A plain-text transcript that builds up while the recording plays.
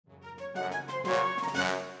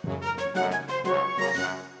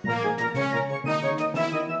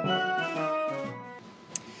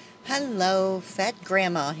Hello, Fat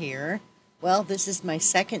Grandma here. Well, this is my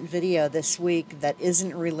second video this week that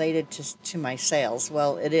isn't related to my sales.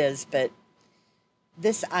 Well, it is, but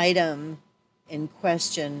this item in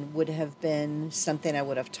question would have been something I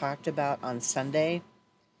would have talked about on Sunday,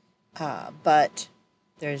 but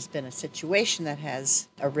there's been a situation that has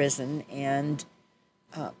arisen, and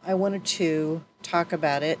I wanted to talk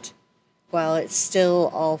about it while it's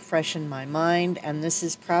still all fresh in my mind, and this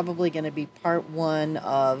is probably going to be part one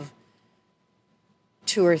of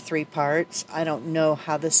 2 or 3 parts. I don't know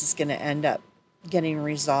how this is going to end up getting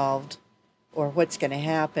resolved or what's going to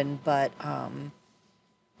happen, but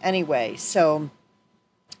anyway, so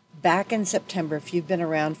back in September, if you've been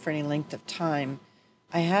around for any length of time,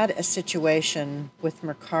 I had a situation with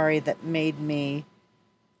Mercari that made me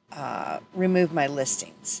remove my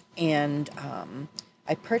listings, and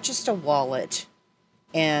I purchased a wallet,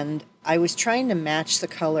 and I was trying to match the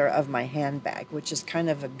color of my handbag, which is kind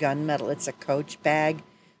of a gunmetal. It's a Coach bag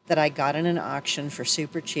that I got in an auction for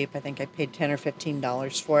super cheap. I think I paid $10 or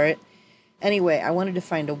 $15 for it. Anyway, I wanted to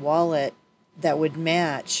find a wallet that would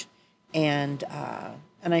match, and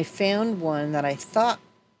I found one that I thought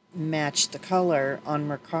matched the color on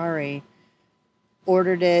Mercari.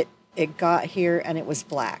 Ordered it. It got here, and it was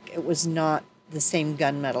black. It was not the same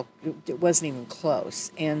gunmetal. It wasn't even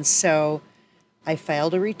close. And so I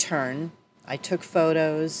filed a return. I took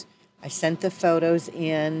photos. I sent the photos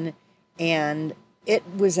in, and it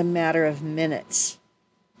was a matter of minutes.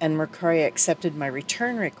 And Mercari accepted my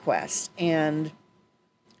return request. And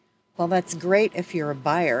well, that's great if you're a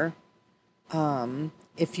buyer.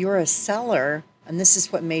 If you're a seller, and this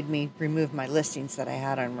is what made me remove my listings that I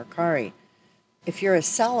had on Mercari. If you're a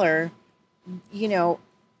seller, you know,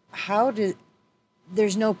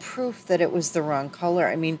 there's no proof that it was the wrong color.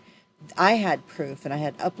 I mean, I had proof, and I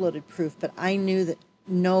had uploaded proof, but I knew that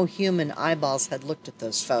no human eyeballs had looked at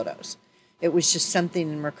those photos. It was just something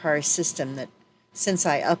in Mercari's system that, since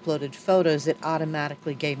I uploaded photos, it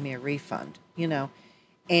automatically gave me a refund,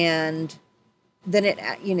 And then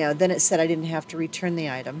it said I didn't have to return the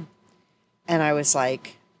item. And I was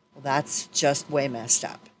like, well, that's just way messed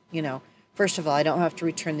up, First of all, I don't have to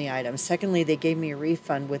return the item. Secondly, they gave me a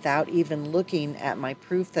refund without even looking at my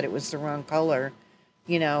proof that it was the wrong color,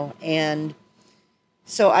 and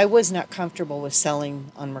so I was not comfortable with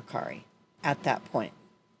selling on Mercari at that point.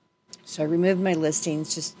 So I removed my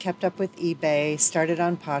listings, just kept up with eBay, started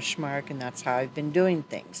on Poshmark, and that's how I've been doing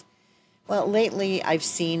things. Well, lately I've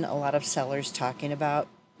seen a lot of sellers talking about,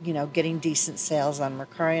 getting decent sales on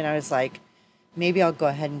Mercari, and I was like, maybe I'll go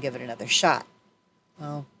ahead and give it another shot.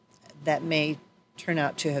 Well, that may turn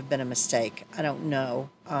out to have been a mistake. I don't know.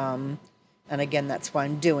 And again, that's why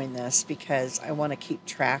I'm doing this, because I want to keep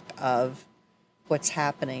track of what's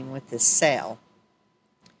happening with this sale.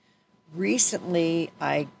 Recently,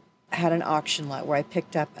 I had an auction lot where I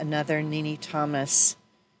picked up another Nini Thomas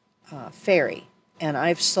fairy, and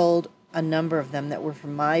I've sold a number of them that were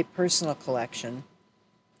from my personal collection.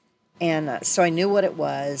 And so I knew what it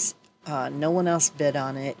was. No one else bid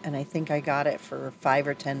on it, and I think I got it for $5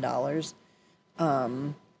 or $10,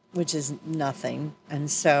 which is nothing.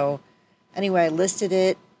 And so, anyway, I listed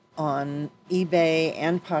it on eBay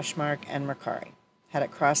and Poshmark and Mercari. Had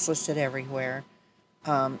it cross-listed everywhere.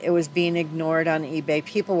 It was being ignored on eBay.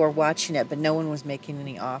 People were watching it, but no one was making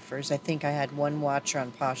any offers. I think I had one watcher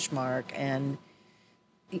on Poshmark, and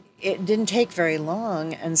it didn't take very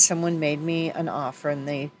long, and someone made me an offer,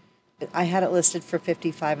 and I had it listed for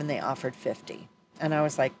 $55, and they offered $50. And I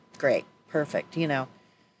was like, great, perfect,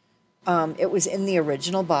 It was in the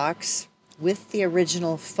original box with the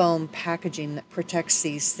original foam packaging that protects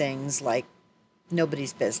these things like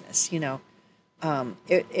nobody's business,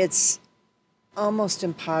 It's almost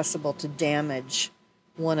impossible to damage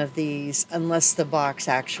one of these unless the box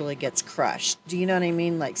actually gets crushed. Do you know what I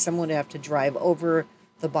mean? Like, someone would have to drive over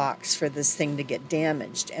the box for this thing to get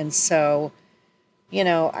damaged. And so,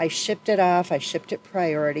 I shipped it off. I shipped it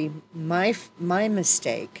priority. My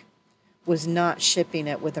mistake was not shipping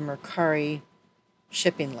it with a Mercari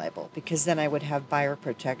shipping label, because then I would have buyer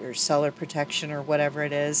protect or seller protection or whatever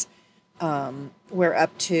it is. Where I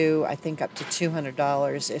think up to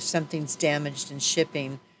 $200, if something's damaged in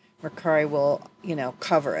shipping, Mercari will,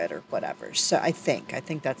 cover it or whatever. So I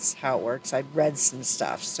think that's how it works. I've read some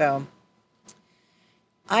stuff. So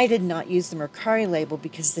I did not use the Mercari label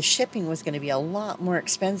because the shipping was going to be a lot more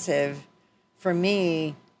expensive for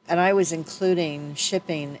me, and I was including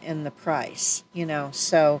shipping in the price,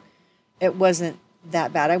 so it wasn't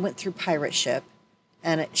that bad. I went through Pirate Ship,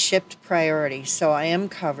 and it shipped priority, so I am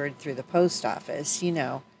covered through the post office,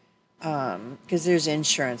 because there's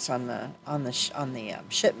insurance on the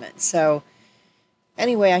shipment. So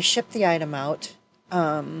Anyway, I shipped the item out.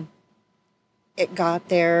 It got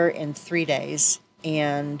there in 3 days,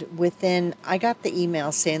 and I got the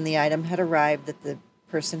email saying the item had arrived, that the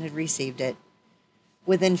person had received it.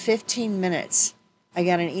 Within 15 minutes, I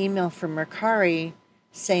got an email from Mercari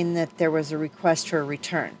saying that there was a request for a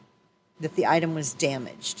return, that the item was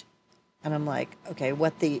damaged. And I'm like, okay,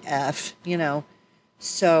 what the F,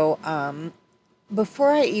 So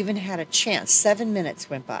before I even had a chance, 7 minutes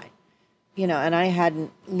went by, and I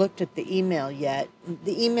hadn't looked at the email yet.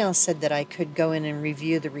 The email said that I could go in and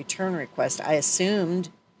review the return request. I assumed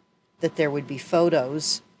that there would be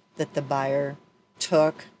photos that the buyer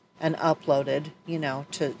took and uploaded,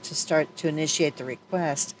 to start to initiate the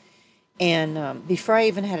request. And before I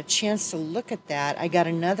even had a chance to look at that, I got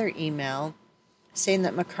another email saying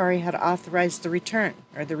that Mercari had authorized the return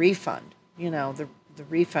or the refund, the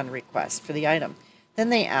refund request for the item. Then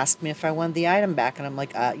they asked me if I wanted the item back, and I'm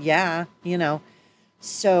like, yeah,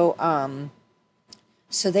 So,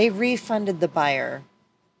 so they refunded the buyer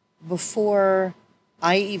before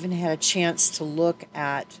I even had a chance to look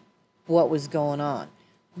at what was going on.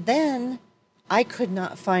 Then I could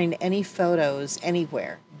not find any photos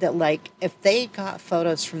anywhere that, like, if they got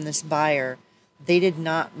photos from this buyer, they did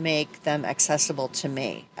not make them accessible to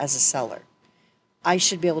me as a seller. I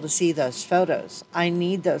should be able to see those photos. I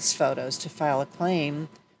need those photos to file a claim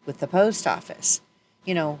with the post office.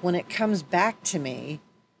 When it comes back to me,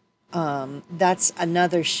 that's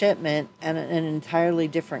another shipment and an entirely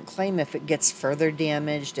different claim if it gets further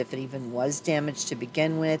damaged, if it even was damaged to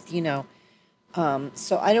begin with,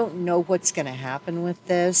 So I don't know what's going to happen with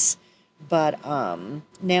this, but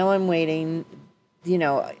now I'm waiting.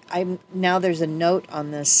 Now there's a note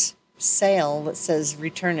on this sale that says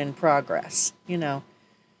return in progress.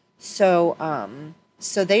 So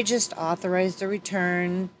they just authorized the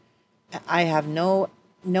return. I have no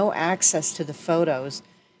access to the photos.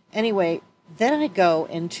 Anyway, then I go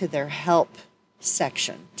into their help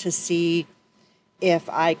section to see if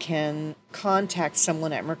I can contact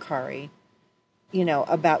someone at Mercari,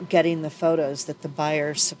 about getting the photos that the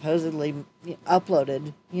buyer supposedly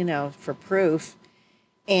uploaded, for proof.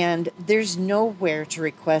 And there's nowhere to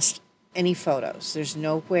request any photos. There's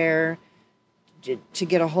nowhere to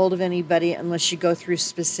get a hold of anybody unless you go through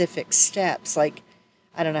specific steps. Like,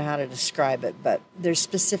 I don't know how to describe it, but there's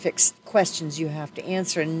specific questions you have to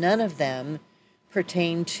answer, and none of them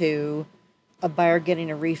pertain to a buyer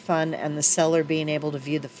getting a refund and the seller being able to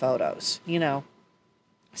view the photos,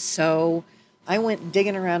 So I went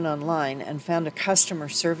digging around online and found a customer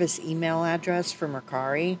service email address for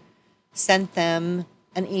Mercari, sent them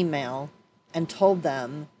an email, and told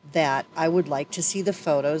them that I would like to see the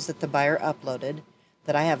photos that the buyer uploaded,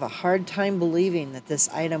 that I have a hard time believing that this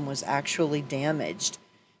item was actually damaged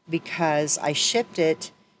because I shipped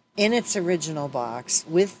it in its original box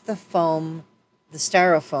with the foam, the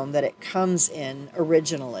styrofoam that it comes in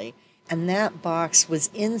originally, and that box was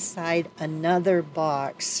inside another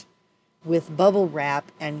box with bubble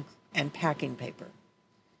wrap and packing paper.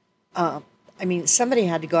 Somebody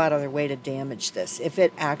had to go out of their way to damage this if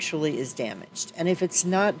it actually is damaged. And if it's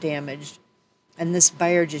not damaged, and this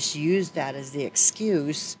buyer just used that as the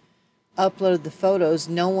excuse, uploaded the photos,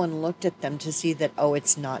 no one looked at them to see that, oh,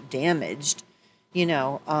 it's not damaged. I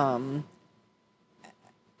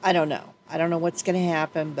don't know. I don't know what's going to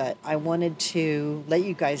happen, but I wanted to let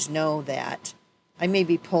you guys know that I may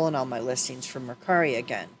be pulling all my listings from Mercari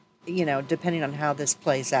again, depending on how this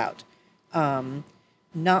plays out.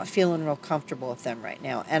 Not feeling real comfortable with them right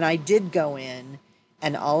now. And I did go in,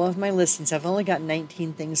 and all of my listings, I've only got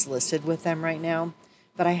 19 things listed with them right now,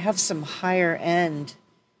 but I have some higher end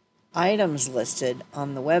items listed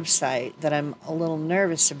on the website that I'm a little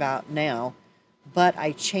nervous about now, but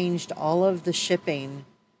I changed all of the shipping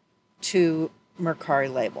to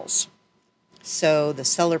Mercari labels. So the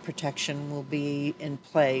seller protection will be in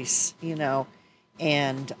place,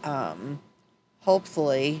 and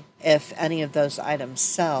hopefully, if any of those items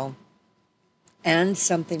sell and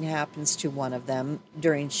something happens to one of them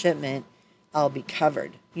during shipment, I'll be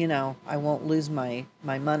covered. I won't lose my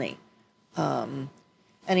money.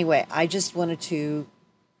 Anyway, I just wanted to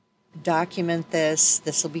document this.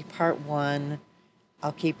 This will be part 1.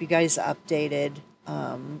 I'll keep you guys updated,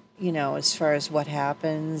 as far as what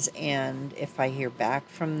happens and if I hear back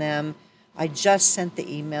from them. I just sent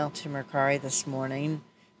the email to Mercari this morning,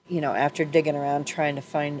 after digging around trying to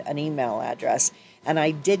find an email address. And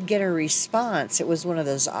I did get a response. It was one of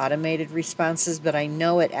those automated responses, but I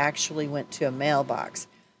know it actually went to a mailbox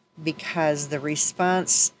because the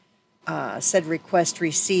response said request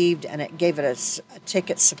received, and it gave it a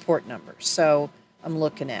ticket support number. So I'm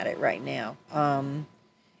looking at it right now.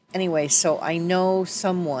 Anyway, so I know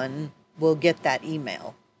someone will get that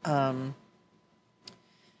email.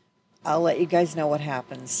 I'll let you guys know what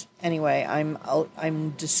happens. Anyway, I'm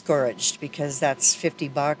discouraged because that's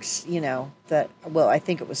 $50, you know, well, I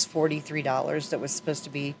think it was $43 that was supposed to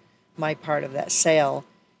be my part of that sale.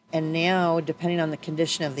 And now, depending on the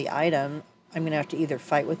condition of the item, I'm going to have to either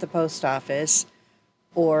fight with the post office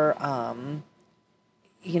or,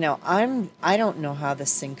 you know, I don't know how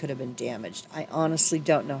this thing could have been damaged. I honestly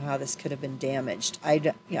don't know how this could have been damaged. They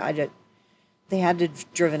had to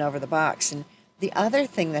have driven over the box. And the other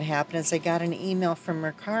thing that happened is I got an email from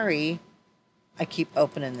Mercari. I keep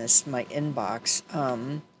opening my inbox.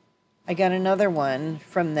 I got another one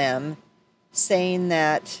from them saying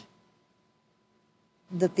that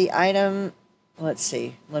the item, let's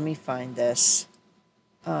see, let me find this.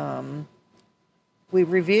 We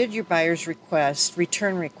reviewed your buyer's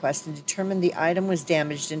return request, and determined the item was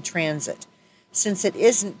damaged in transit. Since it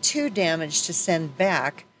isn't too damaged to send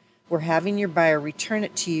back, we're having your buyer return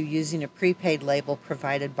it to you using a prepaid label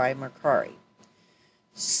provided by Mercari.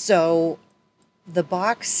 So the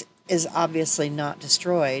box is obviously not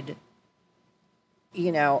destroyed.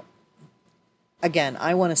 You know, again,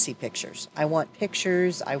 I want to see pictures. I want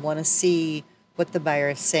pictures. I want to see what the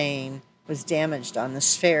buyer is saying was damaged on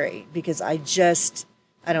this ferry, because I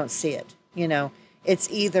don't see it. You know, it's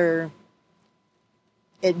either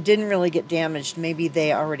it didn't really get damaged. Maybe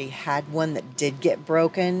they already had one that did get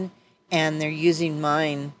broken and they're using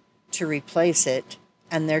mine to replace it,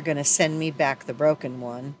 and they're going to send me back the broken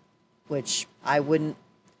one, which I wouldn't,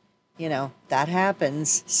 you know, that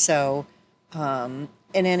happens. So in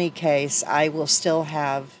any case, I will still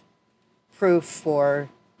have proof for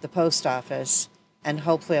the post office, and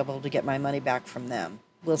hopefully I'll be able to get my money back from them.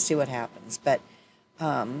 We'll see what happens. But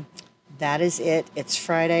that is it. It's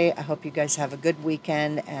Friday. I hope you guys have a good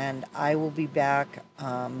weekend, and I will be back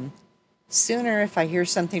sooner if I hear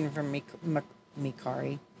something from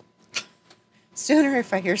Mercari. Sooner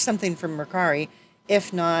if I hear something from Mercari.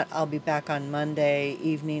 If not, I'll be back on Monday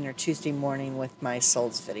evening or Tuesday morning with my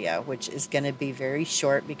solds video, which is going to be very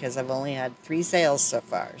short because I've only had 3 sales so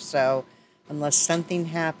far. So unless something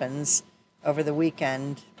happens over the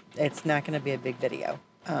weekend, it's not going to be a big video.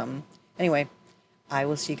 Anyway, I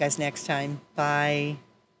will see you guys next time. Bye.